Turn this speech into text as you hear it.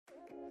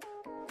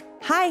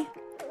Hi,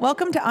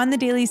 welcome to On the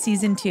Daily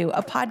Season 2,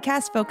 a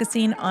podcast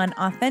focusing on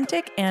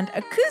authentic and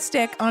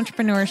acoustic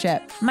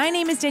entrepreneurship. My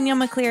name is Danielle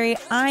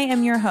McCleary. I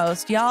am your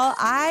host. Y'all,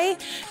 I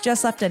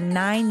just left a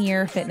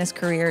 9-year fitness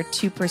career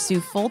to pursue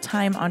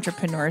full-time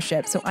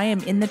entrepreneurship. So I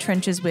am in the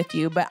trenches with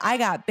you, but I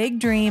got big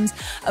dreams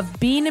of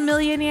being a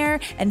millionaire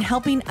and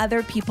helping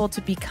other people to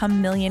become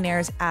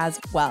millionaires as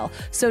well.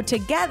 So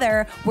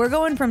together, we're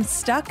going from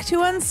stuck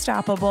to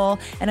unstoppable,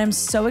 and I'm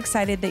so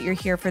excited that you're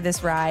here for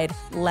this ride.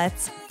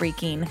 Let's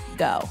freaking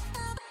go.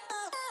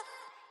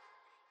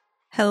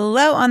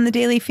 Hello, On the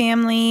Daily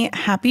family.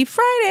 Happy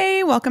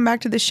Friday. Welcome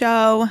back to the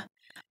show.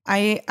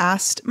 I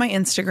asked my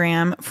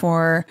Instagram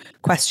for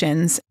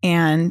questions,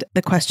 and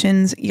the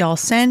questions y'all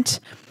sent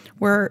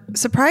were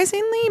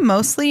surprisingly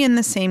mostly in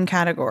the same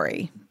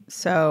category.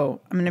 So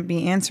I'm going to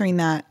be answering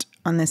that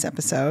on this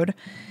episode,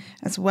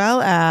 as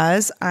well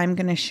as I'm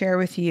going to share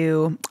with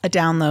you a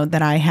download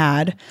that I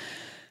had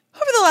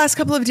over the last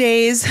couple of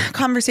days,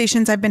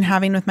 conversations I've been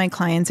having with my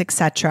clients,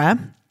 etc.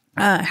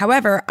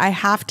 However, I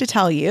have to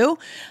tell you,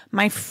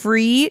 my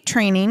free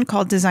training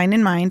called Design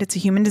in Mind, it's a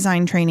human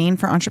design training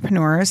for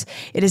entrepreneurs.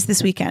 It is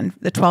this weekend,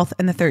 the 12th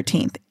and the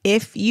 13th.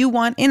 If you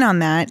want in on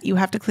that, you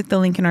have to click the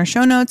link in our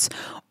show notes,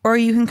 or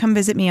you can come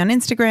visit me on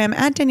Instagram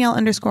at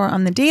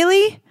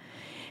Danielle_on-the-daily,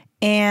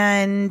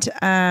 and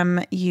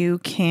you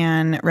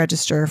can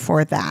register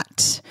for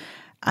that.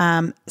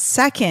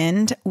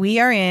 Second, we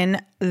are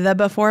in the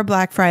before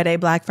Black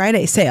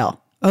Friday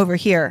sale over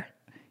here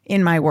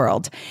in my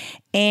world.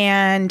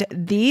 And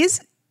these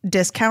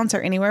discounts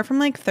are anywhere from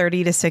like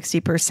 30 to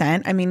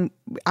 60%. I mean,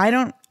 I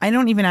don't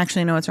even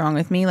actually know what's wrong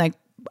with me. Like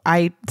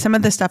some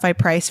of the stuff I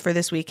priced for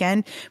this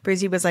weekend,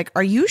 Brizzy was like,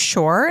 "Are you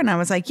sure?" And I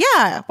was like,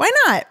 "Yeah, why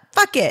not?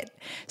 Fuck it."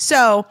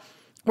 So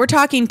we're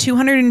talking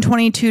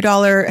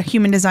 $222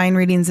 human design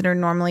readings that are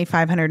normally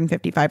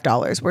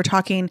 $555. We're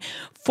talking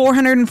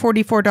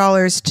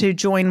 $444 to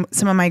join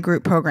some of my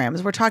group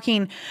programs. We're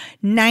talking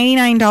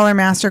 $99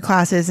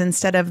 masterclasses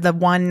instead of the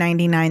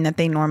 $199 that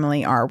they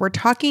normally are. We're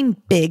talking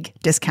big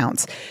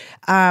discounts.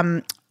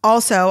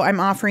 Also,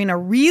 I'm offering a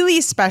really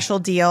special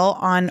deal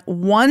on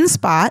one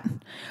spot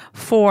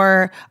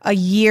for a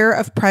year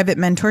of private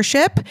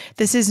mentorship.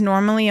 This is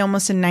normally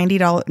almost a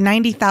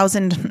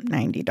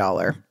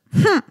 $90,000.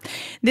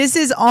 This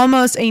is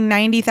almost a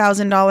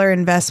 $90,000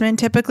 investment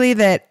typically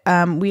that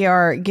we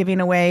are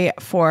giving away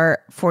for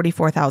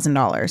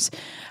 $44,000.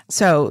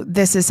 So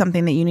this is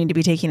something that you need to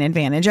be taking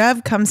advantage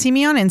of. Come see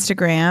me on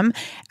Instagram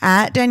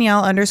at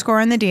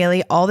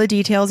Danielle_on-the-daily. All the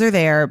details are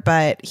there,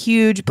 but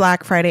huge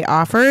Black Friday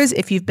offers.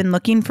 If you've been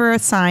looking for a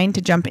sign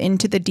to jump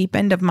into the deep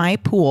end of my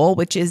pool,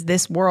 which is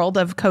this world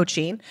of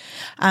coaching,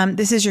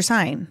 this is your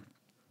sign.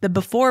 The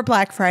before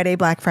Black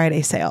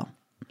Friday sale.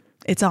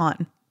 It's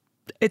on.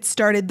 It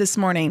started this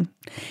morning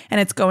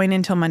and it's going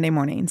until Monday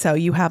morning. So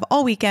you have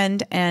all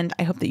weekend, and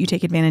I hope that you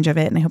take advantage of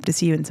it. And I hope to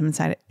see you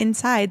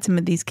inside some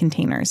of these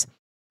containers.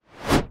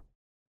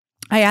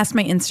 I asked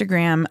my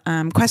Instagram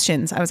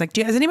questions. I was like,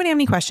 does anybody have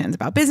any questions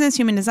about business,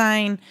 human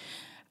design,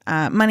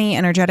 money,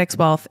 energetics,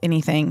 wealth,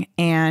 anything?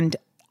 And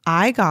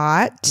I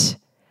got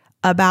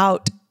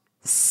about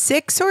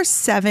 6 or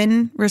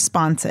 7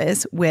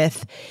 responses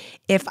with,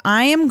 if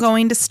I am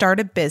going to start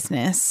a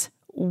business,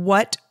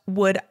 what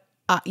would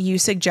you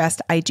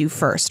suggest I do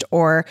first?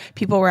 Or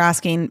people were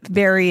asking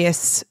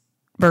various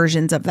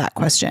versions of that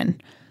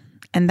question.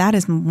 And that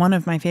is one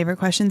of my favorite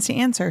questions to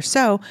answer.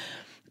 So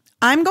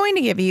I'm going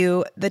to give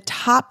you the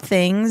top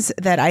things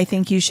that I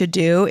think you should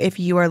do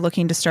if you are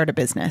looking to start a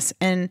business.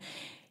 And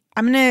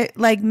I'm going to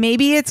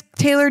maybe it's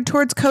tailored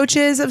towards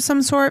coaches of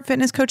some sort,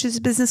 fitness coaches,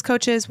 business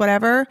coaches,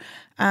 whatever.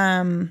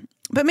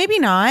 But maybe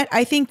not.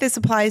 I think this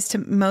applies to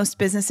most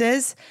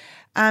businesses.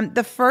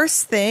 The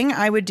first thing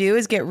I would do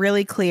is get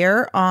really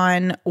clear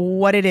on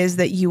what it is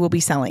that you will be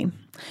selling.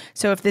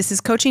 So if this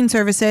is coaching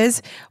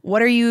services,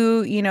 what are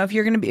you, if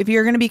you're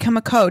going to become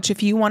a coach,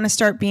 if you want to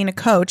start being a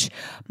coach,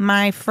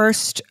 my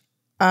first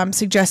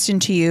suggestion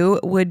to you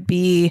would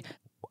be,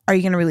 are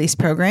you going to release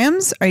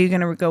programs? Are you going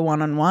to go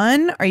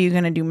one-on-one? Are you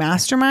going to do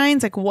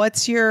masterminds?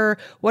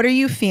 What are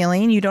you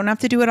feeling? You don't have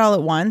to do it all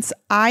at once.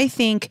 I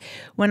think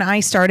when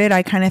I started,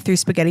 I kind of threw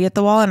spaghetti at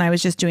the wall and I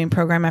was just doing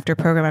program after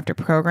program after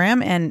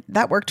program. And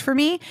that worked for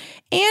me.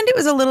 And it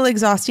was a little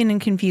exhausting and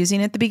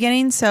confusing at the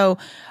beginning. So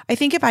I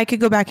think if I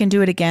could go back and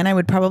do it again, I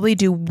would probably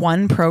do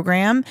one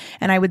program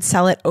and I would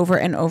sell it over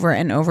and over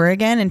and over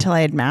again until I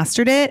had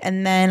mastered it.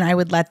 And then I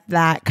would let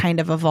that kind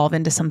of evolve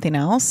into something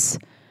else.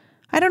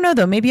 I don't know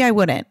though. Maybe I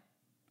wouldn't.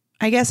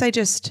 I guess I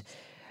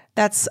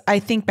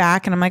think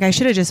back and I'm like, I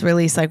should have just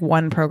released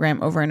one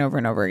program over and over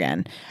and over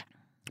again.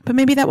 But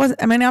maybe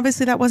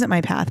obviously that wasn't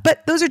my path,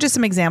 but those are just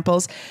some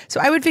examples. So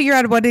I would figure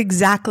out what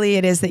exactly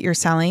it is that you're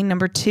selling.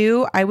 Number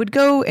 2, I would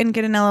go and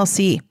get an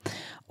LLC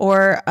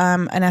or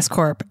an S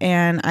Corp,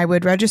 and I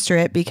would register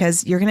it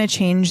because you're going to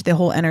change the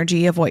whole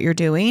energy of what you're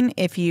doing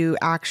if you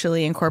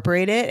actually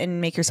incorporate it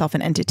and make yourself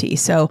an entity.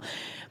 So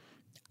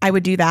I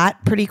would do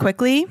that pretty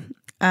quickly.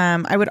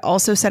 I would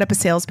also set up a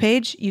sales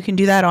page. You can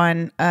do that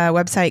on a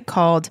website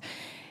called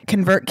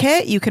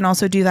ConvertKit. You can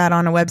also do that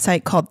on a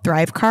website called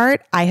ThriveCart.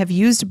 I have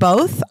used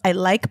both. I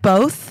like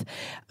both.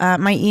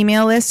 My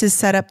email list is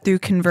set up through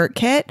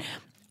ConvertKit.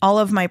 All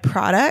of my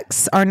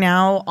products are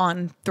now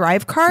on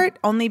ThriveCart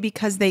only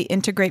because they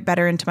integrate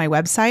better into my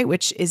website,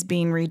 which is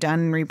being redone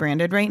and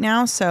rebranded right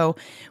now. So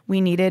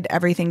we needed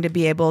everything to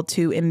be able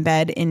to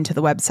embed into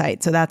the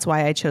website. So that's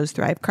why I chose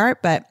ThriveCart.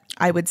 But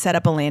I would set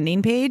up a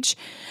landing page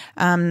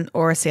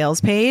or a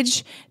sales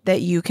page that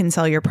you can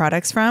sell your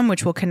products from,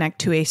 which will connect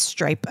to a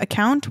Stripe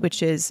account,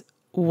 which is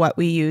what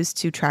we use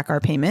to track our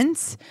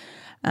payments.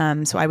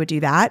 So I would do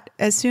that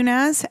as soon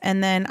as,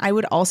 and then I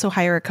would also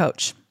hire a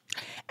coach.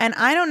 And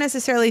I don't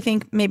necessarily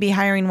think maybe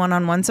hiring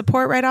one-on-one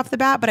support right off the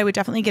bat, but I would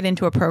definitely get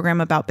into a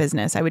program about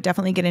business. I would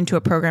definitely get into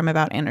a program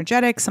about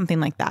energetics, something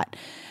like that.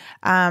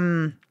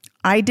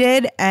 I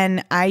did,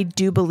 and I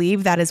do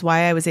believe that is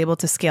why I was able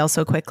to scale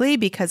so quickly,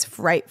 because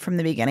right from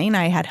the beginning,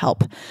 I had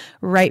help.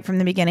 Right from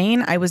the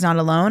beginning, I was not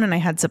alone, and I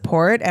had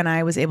support, and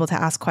I was able to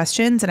ask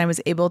questions, and I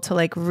was able to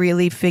like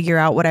really figure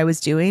out what I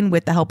was doing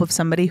with the help of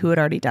somebody who had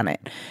already done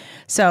it.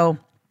 So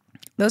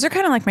those are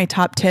kind of like my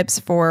top tips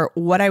for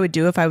what I would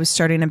do if I was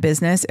starting a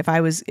business. If I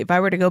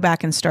were to go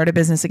back and start a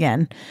business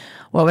again,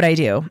 what would I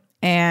do?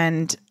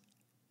 And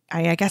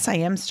I guess I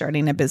am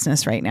starting a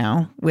business right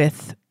now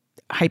with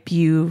Hype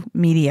You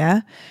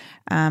Media.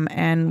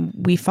 And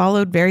we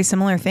followed very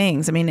similar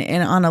things. I mean,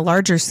 on a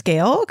larger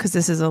scale, because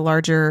this is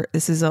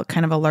a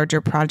kind of a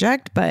larger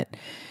project, but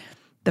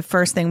the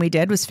first thing we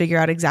did was figure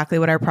out exactly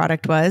what our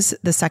product was.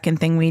 The second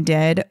thing we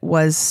did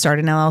was start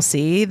an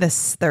LLC. The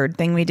third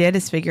thing we did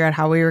is figure out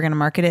how we were going to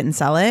market it and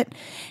sell it.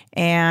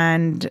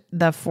 And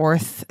the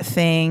fourth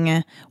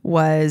thing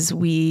was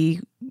we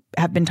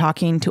have been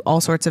talking to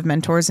all sorts of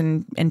mentors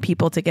and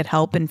people to get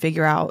help and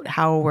figure out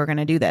how we're going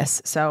to do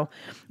this. So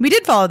we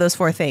did follow those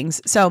four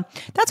things. So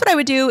that's what I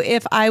would do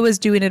if I was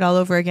doing it all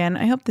over again.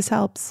 I hope this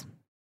helps.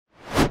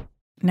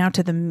 Now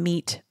to the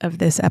meat of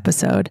this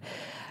episode.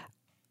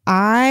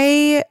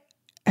 I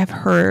have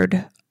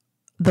heard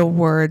the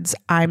words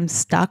 "I'm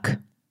stuck"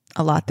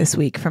 a lot this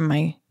week from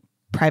my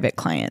private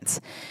clients.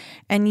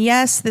 And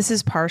yes, this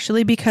is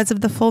partially because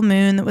of the full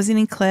moon that was in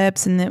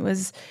eclipse and it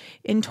was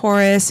in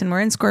Taurus and we're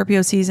in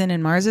Scorpio season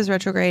and Mars is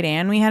retrograde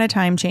and we had a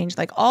time change.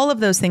 Like all of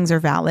those things are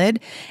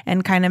valid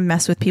and kind of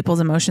mess with people's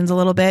emotions a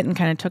little bit and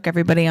kind of took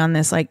everybody on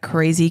this like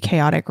crazy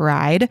chaotic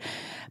ride.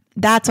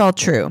 That's all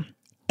true.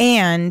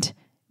 And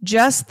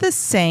just the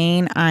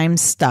saying "I'm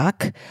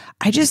stuck,"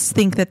 I just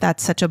think that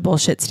that's such a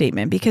bullshit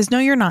statement because no,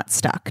 you're not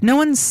stuck. No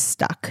one's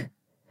stuck.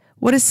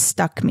 What does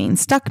stuck mean?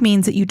 Stuck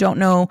means that you don't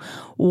know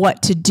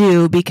what to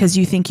do because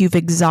you think you've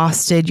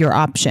exhausted your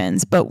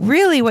options. But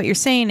really what you're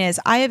saying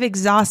is I have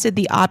exhausted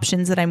the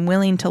options that I'm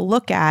willing to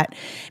look at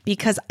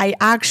because I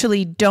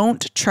actually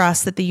don't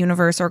trust that the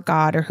universe or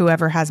God or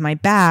whoever has my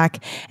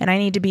back and I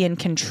need to be in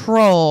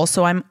control.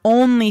 So I'm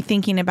only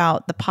thinking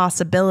about the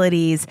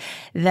possibilities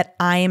that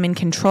I am in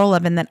control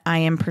of and that I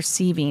am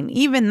perceiving,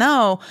 even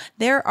though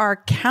there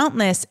are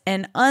countless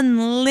and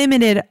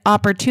unlimited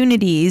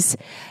opportunities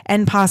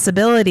and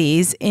possibilities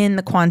in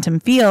the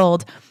quantum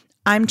field.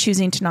 I'm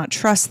choosing to not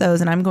trust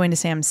those and I'm going to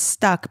say I'm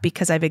stuck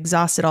because I've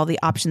exhausted all the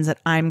options that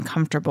I'm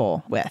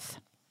comfortable with.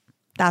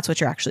 That's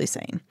what you're actually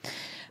saying.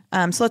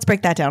 So let's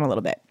break that down a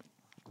little bit.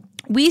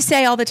 We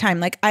say all the time,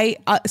 like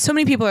so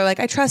many people are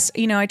like, I trust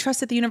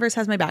that the universe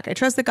has my back. I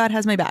trust that God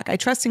has my back. I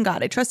trust in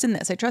God. I trust in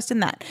this. I trust in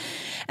that.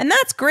 And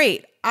that's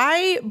great.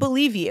 I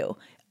believe you.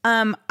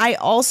 I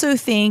also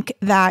think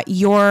that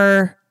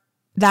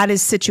that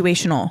is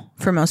situational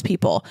for most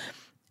people.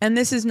 And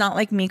this is not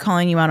like me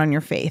calling you out on your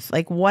faith.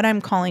 Like what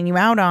I'm calling you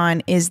out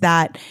on is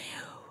that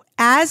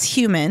as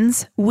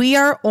humans, we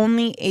are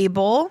only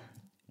able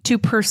to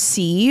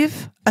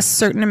perceive a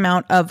certain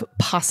amount of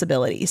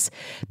possibilities.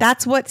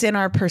 That's what's in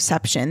our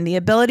perception, the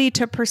ability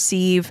to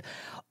perceive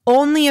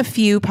only a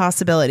few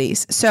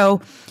possibilities.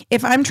 So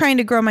if I'm trying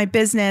to grow my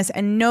business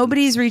and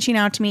nobody's reaching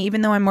out to me,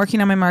 even though I'm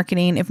working on my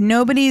marketing, if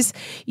nobody's,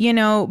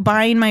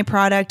 buying my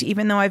product,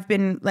 even though I've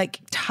been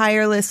like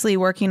tirelessly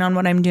working on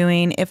what I'm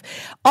doing, if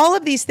all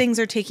of these things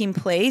are taking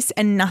place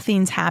and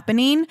nothing's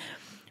happening,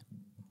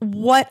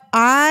 what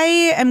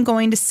I am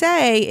going to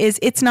say is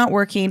it's not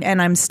working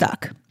and I'm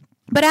stuck.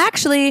 But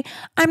actually,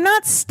 I'm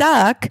not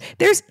stuck.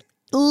 There's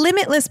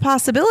limitless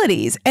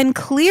possibilities. And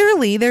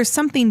clearly there's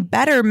something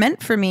better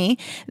meant for me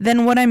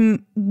than what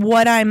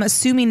I'm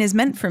assuming is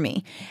meant for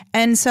me.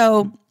 And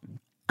so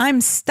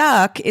I'm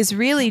stuck is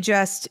really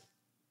just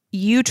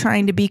you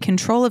trying to be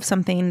control of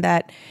something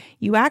that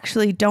you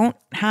actually don't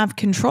have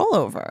control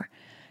over.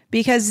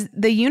 Because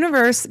the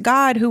universe,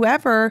 God,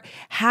 whoever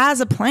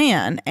has a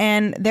plan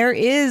and there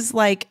is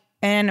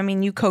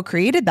you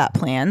co-created that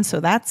plan. So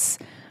that's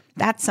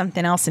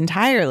something else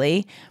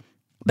entirely.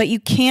 But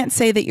you can't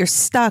say that you're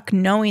stuck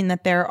knowing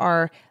that there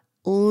are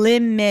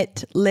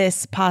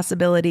limitless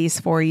possibilities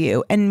for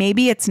you. And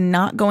maybe it's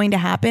not going to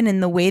happen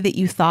in the way that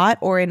you thought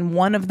or in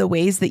one of the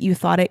ways that you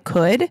thought it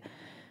could.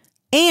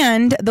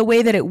 And the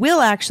way that it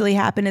will actually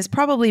happen is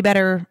probably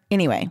better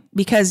anyway,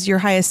 because your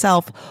highest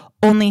self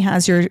only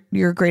has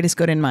your greatest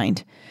good in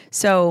mind.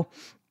 So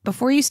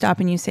before you stop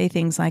and you say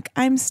things like,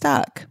 I'm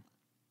stuck,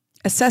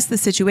 assess the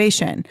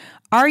situation.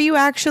 Are you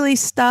actually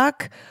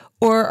stuck?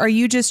 Or are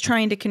you just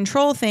trying to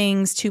control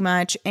things too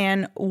much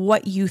and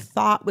what you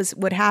thought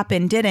would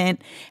happen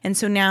didn't? And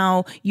so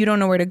now you don't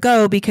know where to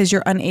go because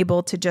you're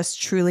unable to just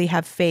truly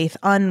have faith,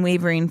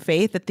 unwavering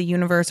faith that the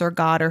universe or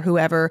God or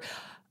whoever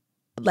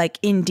like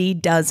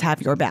indeed does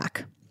have your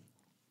back.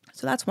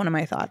 So that's one of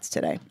my thoughts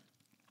today.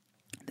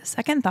 The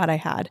second thought I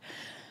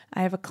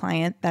have a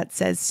client that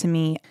says to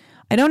me,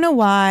 I don't know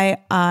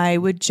why I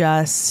would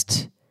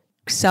just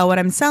sell what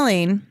I'm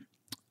selling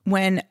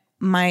when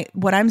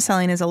what I'm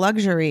selling is a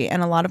luxury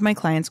and a lot of my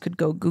clients could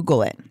go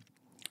Google it.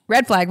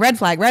 Red flag, red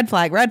flag, red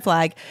flag, red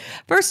flag.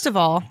 First of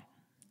all,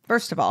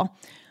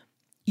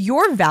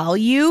 your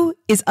value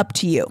is up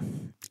to you.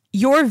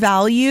 Your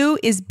value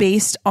is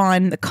based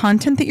on the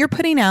content that you're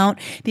putting out,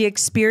 the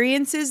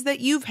experiences that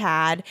you've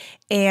had,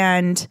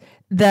 and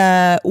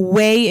the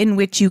way in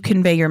which you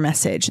convey your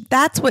message.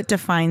 That's what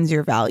defines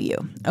your value.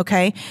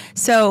 Okay.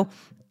 So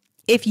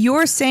if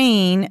you're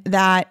saying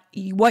that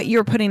what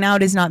you're putting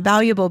out is not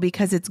valuable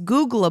because it's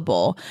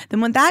Googleable,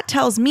 then what that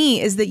tells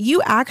me is that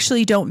you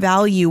actually don't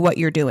value what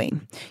you're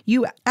doing.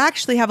 You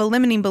actually have a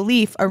limiting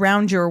belief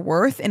around your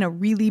worth in a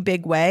really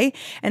big way,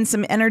 and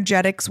some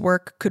energetics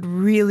work could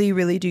really,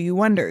 really do you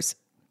wonders.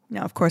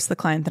 Now, of course, the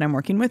client that I'm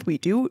working with, we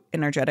do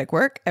energetic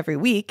work every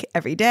week,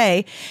 every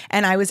day.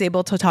 And I was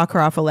able to talk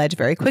her off a ledge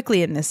very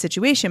quickly in this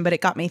situation, but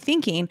it got me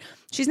thinking,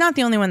 she's not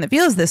the only one that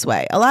feels this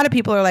way. A lot of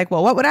people are like,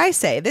 well, what would I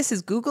say? This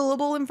is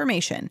Googleable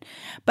information.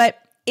 But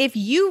if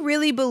you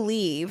really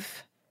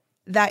believe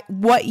that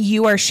what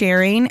you are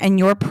sharing and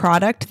your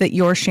product that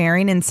you're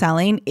sharing and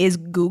selling is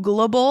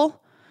Googleable,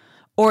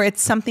 or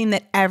it's something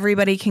that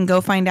everybody can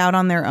go find out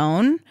on their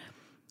own,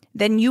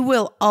 then you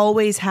will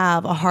always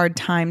have a hard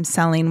time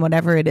selling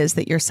whatever it is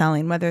that you're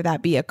selling, whether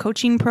that be a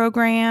coaching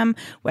program,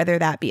 whether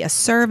that be a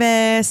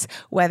service,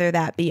 whether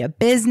that be a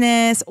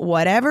business,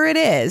 whatever it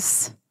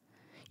is,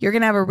 you're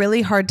going to have a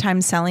really hard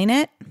time selling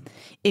it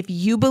if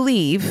you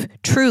believe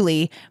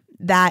truly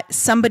that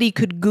somebody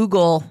could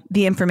Google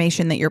the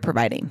information that you're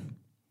providing.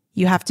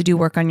 You have to do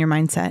work on your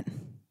mindset.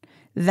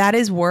 That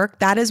is work.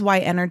 That is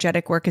why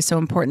energetic work is so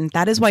important.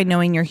 That is why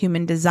knowing your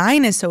human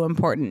design is so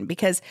important,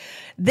 because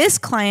this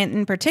client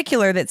in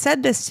particular that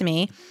said this to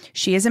me,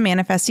 she is a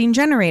manifesting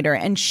generator,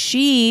 and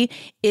she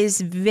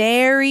is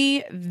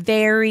very,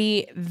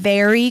 very,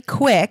 very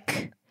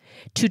quick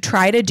to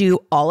try to do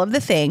all of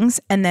the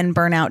things and then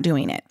burn out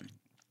doing it.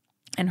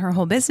 And her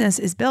whole business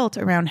is built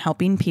around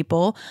helping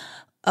people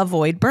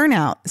avoid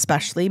burnout,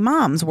 especially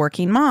moms,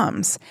 working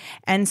moms.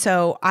 And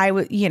so I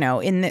would,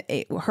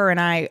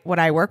 what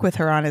I work with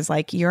her on is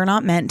like, you're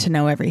not meant to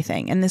know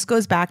everything. And this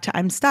goes back to,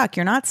 I'm stuck.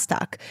 You're not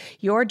stuck.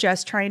 You're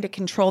just trying to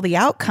control the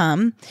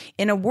outcome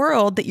in a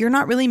world that you're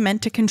not really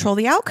meant to control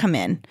the outcome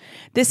in.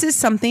 This is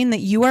something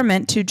that you are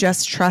meant to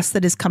just trust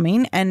that is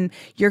coming, and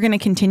you're going to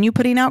continue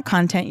putting out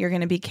content. You're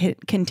going to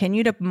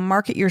continue to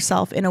market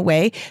yourself in a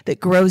way that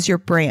grows your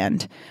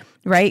brand.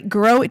 Right?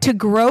 To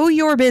grow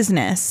your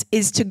business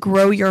is to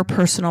grow your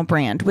personal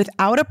brand.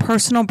 Without a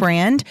personal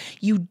brand,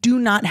 you do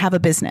not have a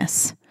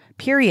business,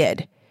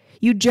 period.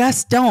 You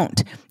just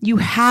don't. You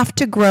have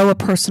to grow a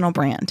personal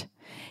brand.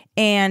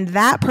 And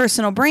that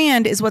personal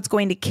brand is what's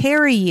going to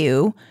carry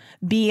you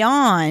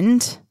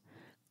beyond,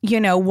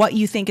 what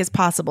you think is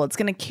possible. It's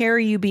going to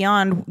carry you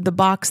beyond the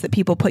box that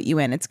people put you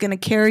in. It's going to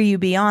carry you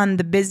beyond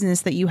the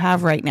business that you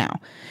have right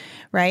now.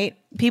 Right?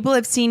 People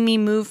have seen me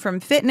move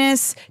from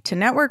fitness to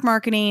network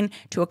marketing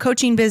to a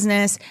coaching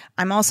business.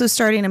 I'm also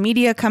starting a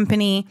media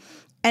company.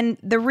 And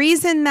the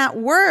reason that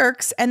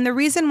works, and the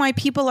reason why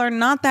people are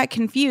not that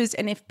confused,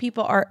 and if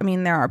people are,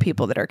 there are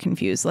people that are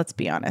confused, let's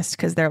be honest,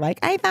 because they're like,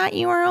 I thought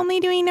you were only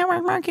doing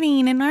network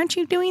marketing, and aren't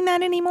you doing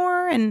that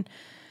anymore? And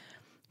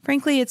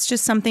frankly, it's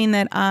just something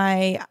that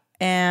I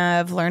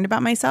have learned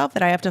about myself,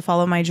 that I have to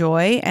follow my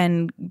joy,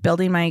 and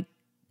building my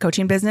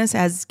coaching business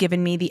has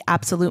given me the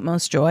absolute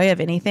most joy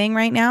of anything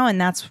right now. And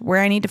that's where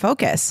I need to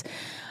focus.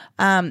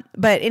 But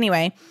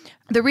anyway,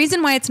 the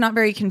reason why it's not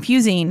very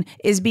confusing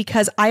is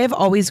because I have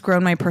always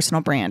grown my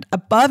personal brand.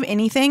 Above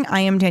anything,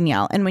 I am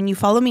Danielle. And when you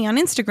follow me on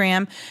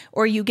Instagram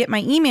or you get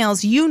my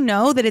emails, you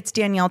know that it's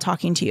Danielle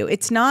talking to you.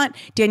 It's not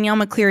Danielle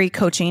McCleary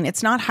coaching.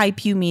 It's not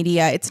Hype You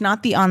Media. It's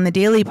not the On the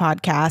Daily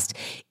podcast.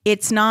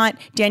 It's not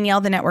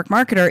Danielle, the network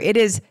marketer. It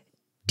is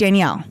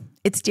Danielle.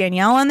 It's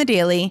Danielle on the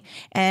Daily,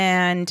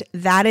 and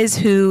that is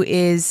who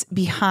is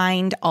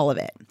behind all of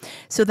it.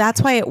 So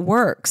that's why it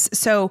works.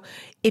 So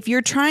if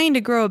you're trying to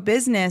grow a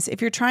business,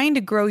 if you're trying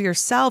to grow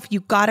yourself,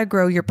 you got to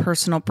grow your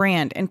personal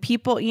brand. And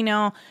people,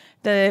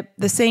 the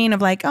saying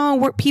of like,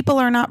 people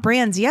are not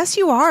brands. Yes,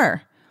 you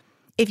are.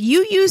 If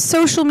you use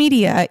social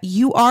media,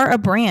 you are a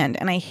brand.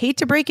 And I hate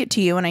to break it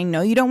to you, and I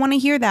know you don't want to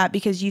hear that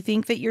because you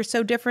think that you're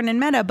so different in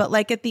Meta, but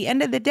like at the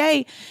end of the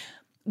day,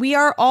 we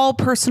are all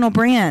personal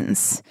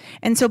brands.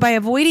 And so by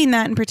avoiding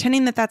that and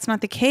pretending that that's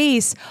not the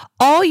case,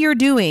 all you're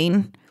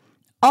doing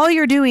all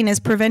you're doing is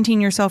preventing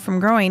yourself from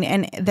growing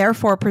and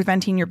therefore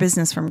preventing your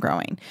business from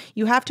growing.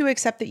 You have to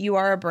accept that you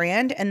are a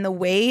brand, and the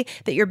way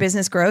that your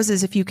business grows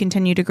is if you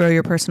continue to grow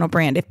your personal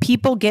brand. If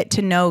people get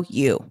to know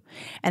you,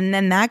 and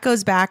then that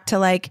goes back to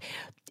like,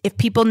 if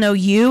people know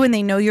you and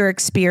they know your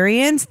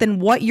experience, then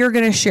what you're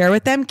going to share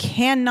with them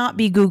cannot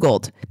be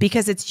Googled,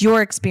 because it's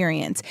your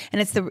experience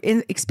and it's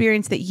the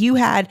experience that you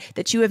had,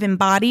 that you have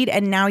embodied,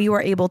 and now you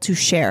are able to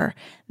share.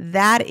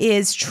 That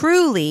is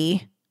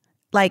truly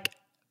like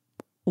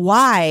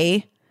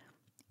why,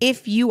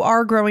 if you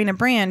are growing a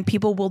brand,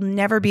 people will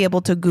never be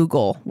able to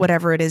Google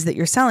whatever it is that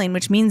you're selling,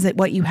 which means that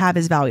what you have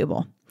is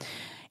valuable.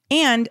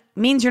 And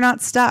means you're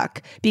not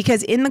stuck,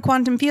 because in the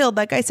quantum field,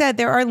 like I said,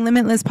 there are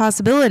limitless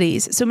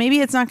possibilities. So maybe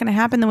it's not going to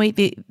happen the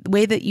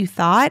way that you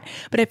thought,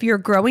 but if you're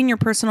growing your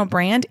personal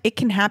brand, it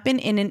can happen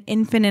in an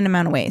infinite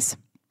amount of ways.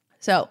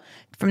 So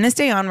from this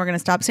day on, we're going to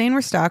stop saying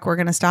we're stuck. We're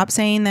going to stop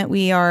saying that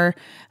we are,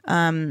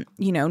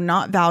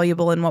 not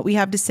valuable and what we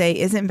have to say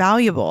isn't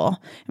valuable.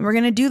 And we're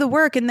going to do the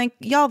work. And like,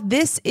 y'all,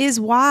 this is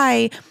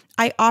why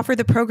I offer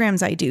the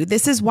programs I do.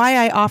 This is why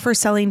I offer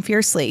Selling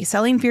Fiercely.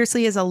 Selling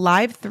Fiercely is a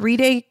live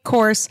 3-day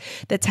course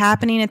that's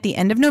happening at the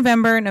end of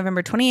November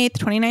 28th,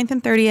 29th,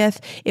 and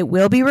 30th. It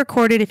will be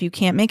recorded if you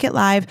can't make it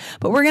live,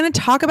 but we're going to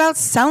talk about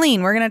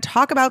selling. We're going to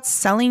talk about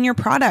selling your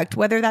product,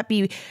 whether that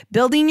be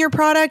building your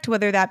product,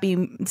 whether that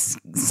be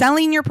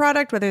selling your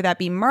product, whether that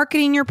be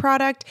marketing your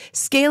product,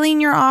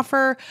 scaling your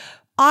offer,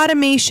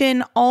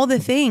 automation, all the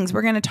things.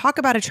 We're going to talk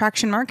about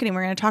attraction marketing.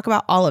 We're going to talk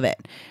about all of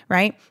it,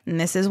 right? And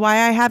this is why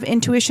I have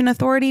Intuition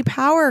Authority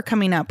Power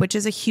coming up, which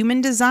is a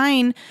human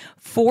design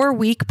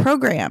 4-week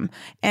program.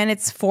 And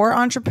it's for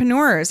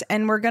entrepreneurs.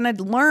 And we're going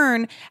to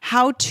learn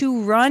how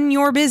to run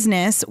your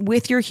business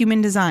with your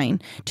human design,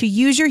 to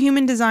use your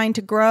human design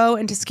to grow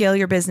and to scale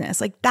your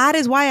business. Like, that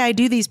is why I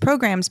do these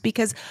programs,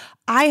 because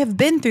I have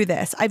been through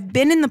this. I've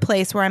been in the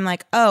place where I'm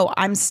like, oh,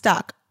 I'm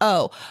stuck.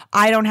 Oh,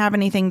 I don't have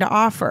anything to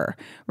offer,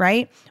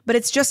 right? But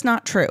it's just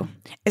not true.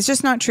 It's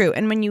just not true.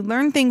 And when you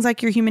learn things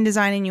like your human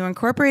design and you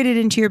incorporate it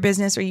into your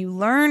business, or you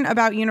learn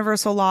about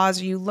universal laws,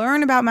 or you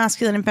learn about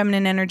masculine and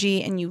feminine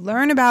energy, and you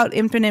learn about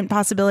infinite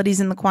possibilities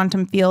in the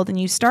quantum field,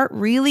 and you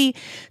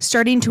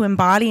starting to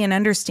embody and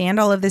understand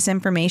all of this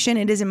information,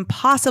 it is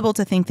impossible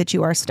to think that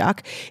you are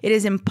stuck. It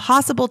is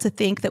impossible to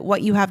think that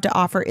what you have to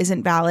offer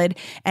isn't valid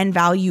and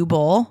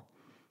valuable.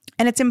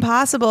 And it's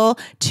impossible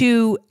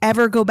to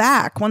ever go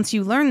back once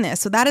you learn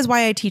this. So that is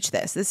why I teach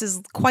this. This is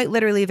quite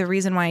literally the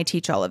reason why I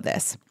teach all of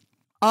this.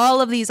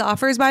 All of these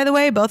offers, by the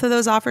way, both of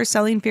those offers,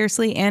 Selling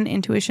Fiercely and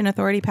Intuition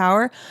Authority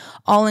Power,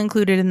 all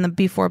included in the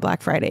before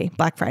Black Friday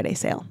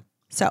sale.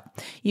 So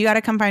you got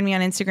to come find me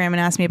on Instagram and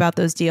ask me about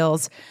those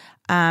deals.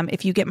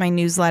 If you get my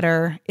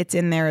newsletter, it's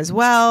in there as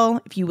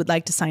well. If you would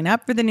like to sign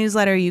up for the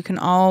newsletter, you can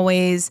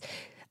always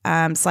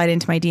slide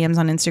into my DMs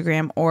on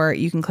Instagram, or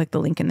you can click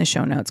the link in the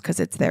show notes because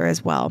it's there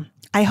as well.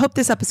 I hope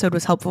this episode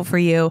was helpful for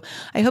you.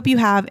 I hope you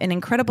have an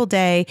incredible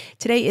day.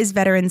 Today is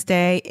Veterans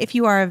Day. If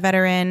you are a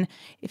veteran,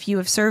 if you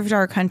have served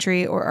our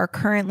country or are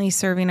currently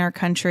serving our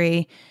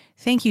country,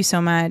 thank you so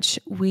much.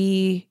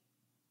 It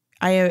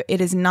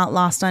is not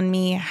lost on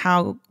me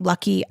how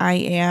lucky I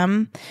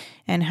am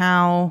and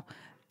how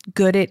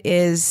good it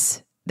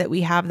is that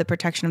we have the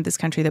protection of this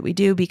country that we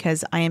do,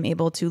 because I am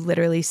able to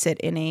literally sit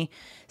in a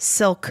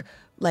silk,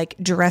 like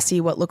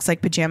dressy, what looks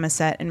like pajama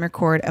set and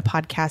record a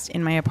podcast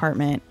in my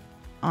apartment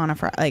on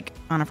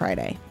a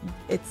Friday.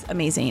 It's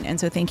amazing. And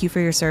so thank you for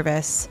your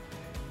service.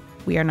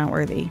 We are not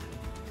worthy.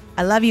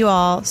 I love you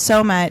all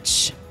so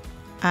much.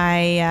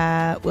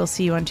 I will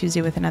see you on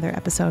Tuesday with another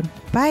episode.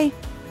 Bye.